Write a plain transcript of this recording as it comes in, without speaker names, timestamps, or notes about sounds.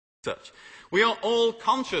such. We are all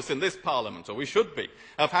conscious in this Parliament, or we should be,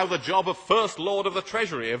 of how the job of First Lord of the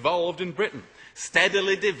Treasury evolved in Britain,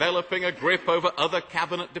 steadily developing a grip over other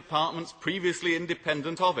cabinet departments previously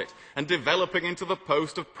independent of it, and developing into the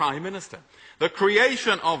post of Prime Minister. The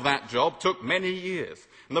creation of that job took many years,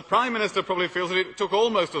 and the Prime Minister probably feels that it took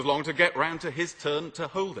almost as long to get round to his turn to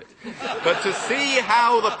hold it. But to see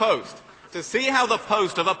how the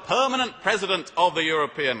post of a permanent President of the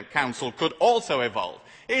European Council could also evolve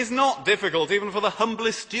is not difficult even for the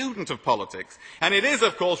humblest student of politics, and it is,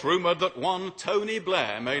 of course, rumoured that one Tony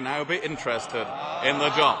Blair may now be interested in the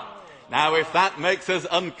job. Now, if that makes us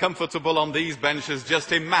uncomfortable on these benches,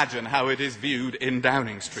 just imagine how it is viewed in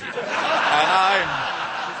Downing Street. And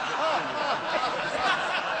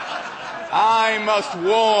I must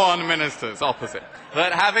warn ministers opposite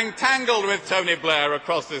that, having tangled with Tony Blair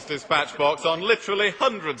across this dispatch box on literally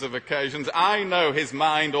hundreds of occasions, I know his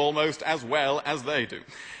mind almost as well as they do.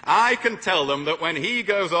 I can tell them that when he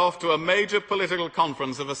goes off to a major political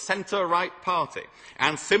conference of a centre-right party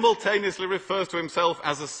and simultaneously refers to himself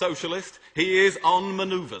as a socialist, he is on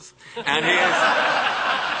manoeuvres. And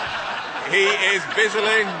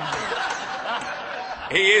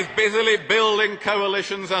he is busily building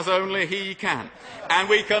coalitions as only he can. And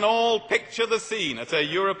we can all picture the scene at a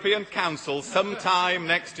European Council sometime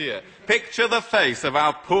next year. Picture the face of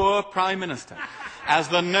our poor Prime Minister as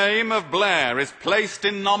the name of Blair is placed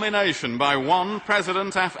in nomination by one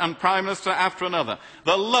President and Prime Minister after another.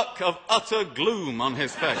 The look of utter gloom on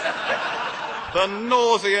his face. The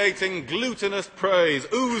nauseating, glutinous praise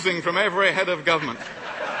oozing from every head of government.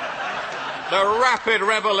 The rapid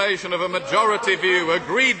revelation of a majority view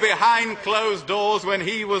agreed behind closed doors when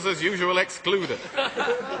he was, as usual, excluded.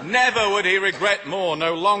 Never would he regret more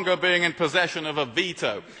no longer being in possession of a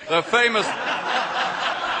veto. The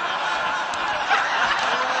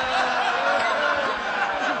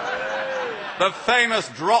famous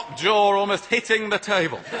drop jaw almost hitting the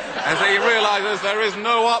table as he realises there is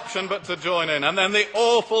no option but to join in. And then the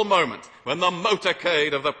awful moment when the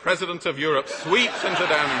motorcade of the President of Europe sweeps into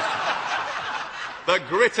Downing Street. The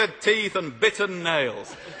gritted teeth and bitten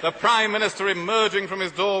nails, the Prime Minister emerging from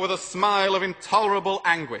his door with a smile of intolerable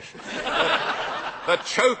anguish, the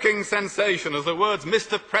choking sensation as the words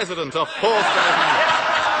 "Mr. President" are forced out of his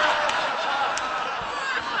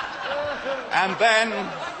mouth. And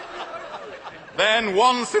then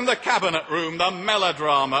once in the cabinet room, the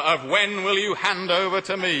melodrama of "When will you hand over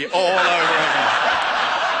to me?" all over again.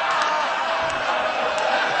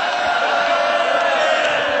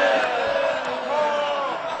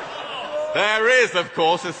 There is, of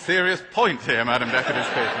course, a serious point here, Madam Deputy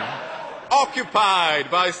Speaker. Occupied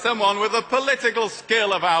by someone with the political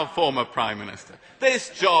skill of our former Prime Minister, this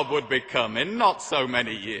job would become, in not so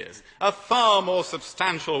many years, a far more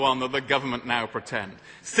substantial one than the government now pretend,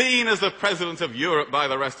 seen as the President of Europe by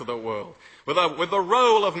the rest of the world, with the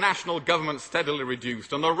role of national government steadily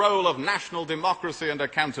reduced and the role of national democracy and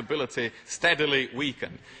accountability steadily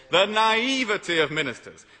weakened. The naivety of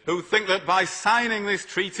ministers who think that by signing this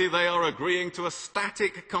treaty they are agreeing to a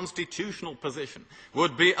static constitutional position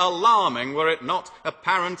would be alarming were it not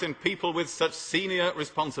apparent in people with such senior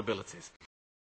responsibilities.